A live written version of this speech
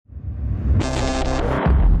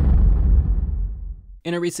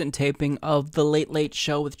In a recent taping of The Late Late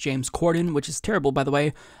Show with James Corden, which is terrible, by the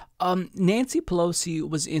way, Nancy Pelosi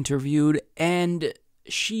was interviewed, and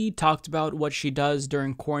she talked about what she does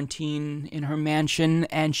during quarantine in her mansion,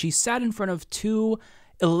 and she sat in front of two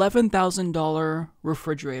 $11,000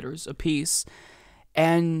 refrigerators apiece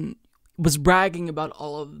and was bragging about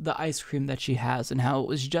all of the ice cream that she has and how it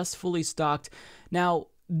was just fully stocked. Now,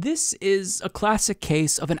 this is a classic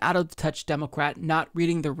case of an out-of-touch Democrat not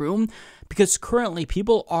reading the room, because currently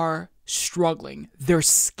people are struggling. They're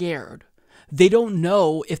scared. They don't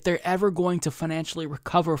know if they're ever going to financially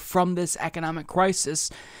recover from this economic crisis,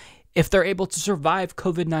 if they're able to survive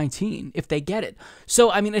COVID-19, if they get it. So,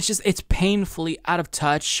 I mean, it's painfully out of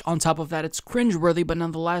touch. On top of that, it's cringeworthy, but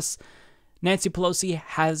nonetheless, Nancy Pelosi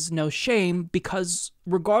has no shame, because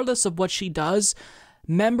regardless of what she does,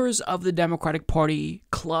 members of the Democratic Party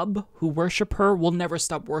club who worship her will never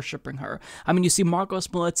stop worshiping her. I mean, you see Marcos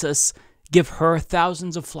Militzis give her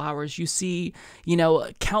thousands of flowers. You see,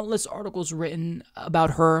 countless articles written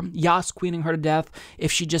about her, Yas queening her to death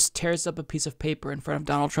if she just tears up a piece of paper in front of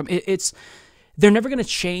Donald Trump. They're never going to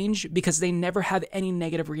change because they never have any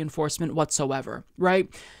negative reinforcement whatsoever, right?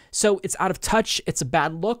 So it's out of touch. It's a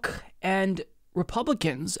bad look. And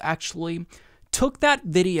Republicans actually took that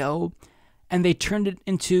video and they turned it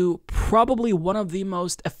into probably one of the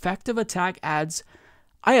most effective attack ads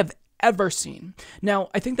I have ever seen. Now,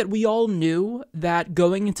 I think that we all knew that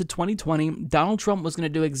going into 2020, Donald Trump was going to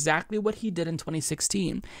do exactly what he did in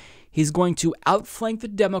 2016. He's going to outflank the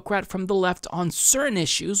Democrat from the left on certain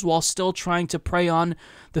issues while still trying to prey on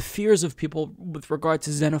the fears of people with regard to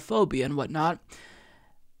xenophobia and whatnot.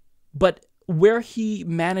 But where he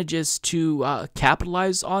manages to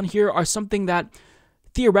capitalize on here are something that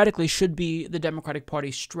theoretically should be the Democratic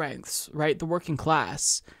Party's strengths, right? The working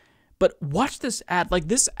class. But watch this ad. Like,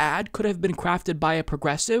 this ad could have been crafted by a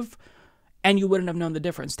progressive, and you wouldn't have known the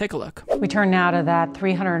difference. Take a look. We turn now to that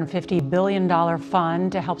 $350 billion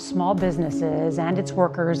fund to help small businesses and its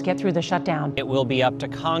workers get through the shutdown. It will be up to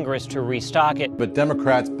Congress to restock it. But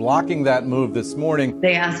Democrats blocking that move this morning.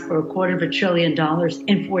 They asked for $250 billion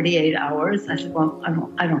in 48 hours. I said, well,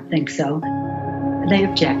 I don't think so. They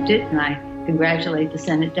objected, and I congratulate the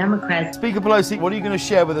Senate Democrats. Speaker Pelosi, what are you going to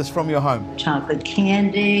share with us from your home? Chocolate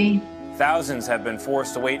candy. Thousands have been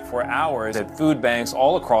forced to wait for hours at food banks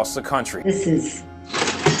all across the country. This is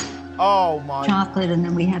chocolate, and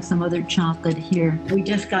then we have some other chocolate here. We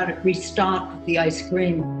just got it restocked with the ice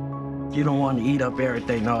cream. You don't want to eat up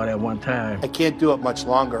everything all at one time. I can't do it much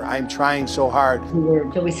longer. I'm trying so hard. We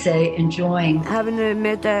were, shall we say, enjoying. Having to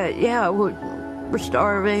admit that, we're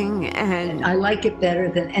starving, and I like it better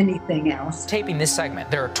than anything else. Taping this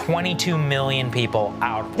segment, there are 22 million people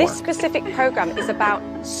out of work. This specific program is about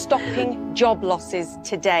stopping job losses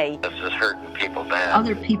today. This is hurting people bad.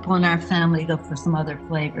 Other people in our family look for some other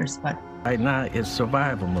flavors, but right now it's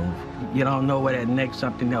survival move. You don't know where that next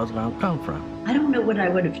something else is going to come from. I don't know what I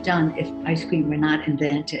would have done if ice cream were not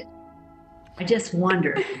invented. I just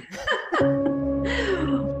wonder.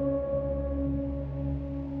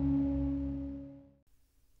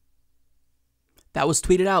 That was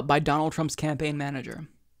tweeted out by Donald Trump's campaign manager.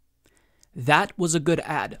 That was a good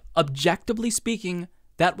ad. Objectively speaking,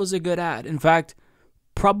 that was a good ad. In fact,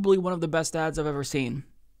 probably one of the best ads I've ever seen.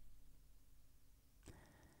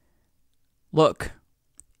 Look,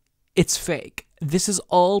 it's fake. This is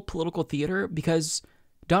all political theater because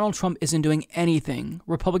Donald Trump isn't doing anything.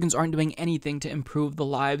 Republicans aren't doing anything to improve the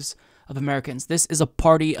lives of Americans. This is a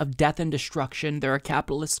party of death and destruction. They're a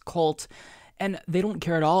capitalist cult, and they don't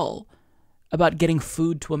care at all about getting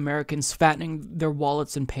food to Americans, fattening their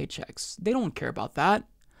wallets and paychecks. They don't care about that.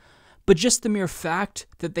 But just the mere fact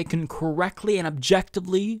that they can correctly and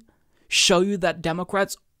objectively show you that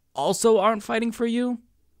Democrats also aren't fighting for you,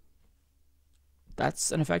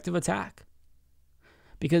 that's an effective attack.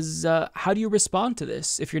 Because how do you respond to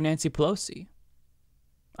this if you're Nancy Pelosi?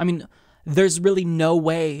 I mean, there's really no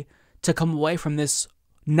way to come away from this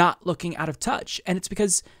not looking out of touch. And it's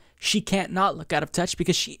because she can't not look out of touch,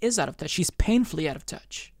 because she is out of touch. She's painfully out of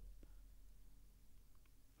touch.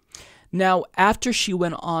 Now, after she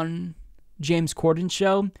went on James Corden's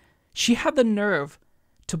show, she had the nerve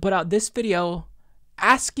to put out this video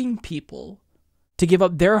asking people to give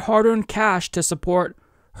up their hard-earned cash to support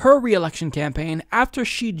her re-election campaign after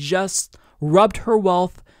she just rubbed her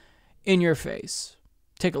wealth in your face.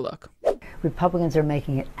 Take a look. Republicans are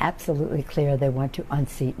making it absolutely clear they want to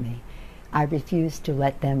unseat me. I refuse to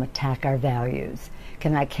let them attack our values.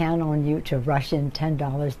 Can I count on you to rush in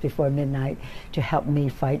 $10 before midnight to help me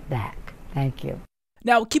fight back? Thank you.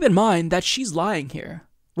 Now, keep in mind that she's lying here.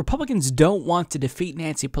 Republicans don't want to defeat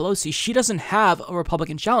Nancy Pelosi. She doesn't have a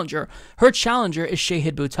Republican challenger. Her challenger is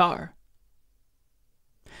Shahid Buttar.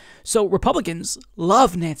 So Republicans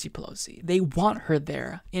love Nancy Pelosi. They want her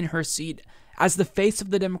there in her seat as the face of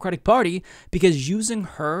the Democratic Party, because using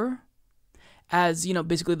her as,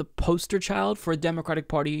 basically the poster child for Democratic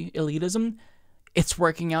Party elitism, it's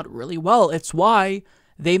working out really well. It's why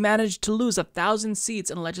they managed to lose 1,000 seats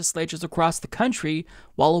in legislatures across the country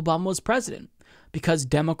while Obama was president, because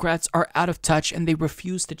Democrats are out of touch and they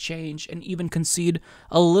refuse to change and even concede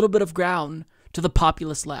a little bit of ground to the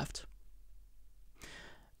populist left.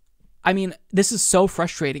 I mean, this is so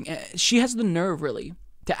frustrating. She has the nerve, really,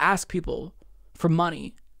 to ask people for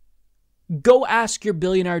money. Go ask your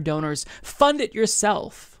billionaire donors. Fund it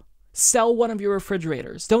yourself. Sell one of your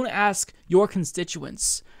refrigerators. Don't ask your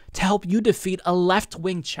constituents to help you defeat a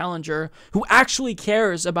left-wing challenger who actually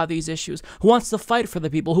cares about these issues, who wants to fight for the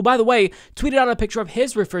people, who, by the way, tweeted out a picture of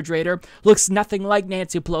his refrigerator. Looks nothing like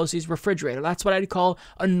Nancy Pelosi's refrigerator. That's what I'd call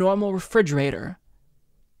a normal refrigerator.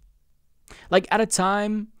 Like, at a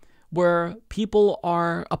time where people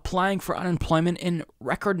are applying for unemployment in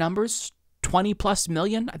record numbers, 20 plus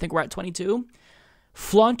million, I think we're at 22,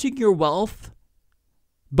 flaunting your wealth,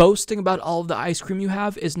 boasting about all of the ice cream you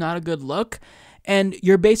have is not a good look, and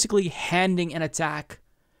you're basically handing an attack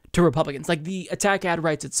to Republicans. Like, the attack ad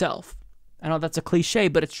writes itself. I know that's a cliche,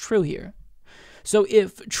 but it's true here. So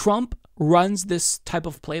if Trump runs this type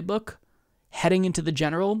of playbook heading into the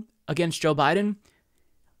general against Joe Biden,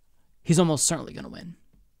 he's almost certainly going to win.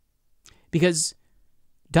 Because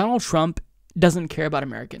Donald Trump doesn't care about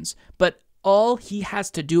Americans. But all he has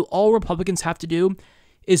to do, all Republicans have to do,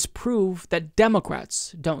 is prove that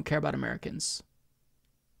Democrats don't care about Americans.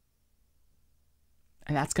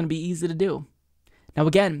 And that's going to be easy to do. Now,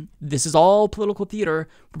 again, this is all political theater.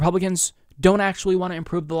 Republicans don't actually want to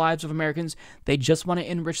improve the lives of Americans. They just want to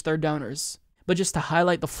enrich their donors. But just to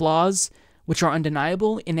highlight the flaws, which are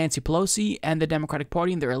undeniable in Nancy Pelosi and the Democratic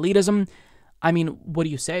Party and their elitism, I mean, what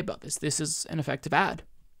do you say about this? This is an effective ad.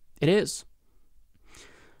 It is.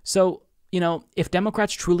 So, if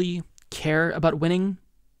Democrats truly care about winning,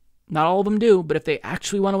 not all of them do, but if they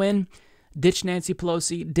actually want to win, ditch Nancy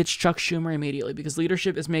Pelosi, ditch Chuck Schumer immediately, because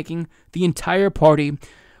leadership is making the entire party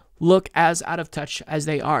look as out of touch as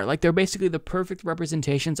they are. Like, they're basically the perfect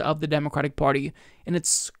representations of the Democratic Party in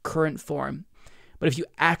its current form. But if you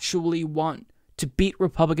actually want to beat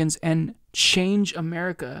Republicans and change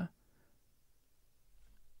America,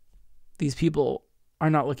 these people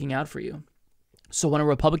are not looking out for you. So when a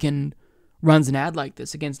Republican runs an ad like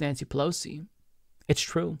this against Nancy Pelosi, it's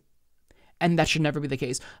true. And that should never be the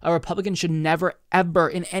case. A Republican should never, ever,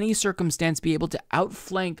 in any circumstance, be able to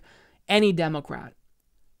outflank any Democrat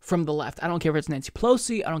from the left. I don't care if it's Nancy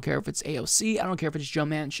Pelosi. I don't care if it's AOC. I don't care if it's Joe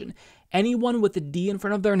Manchin. Anyone with a D in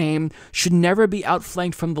front of their name should never be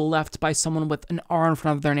outflanked from the left by someone with an R in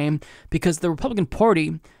front of their name, because the Republican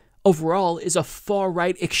Party overall is a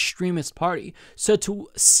far-right extremist party. So to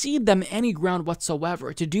cede them any ground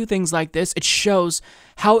whatsoever, to do things like this, it shows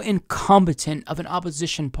how incompetent of an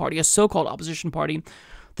opposition party, a so-called opposition party,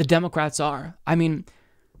 the Democrats are. I mean,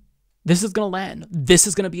 this is going to land. This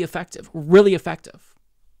is going to be effective, really effective.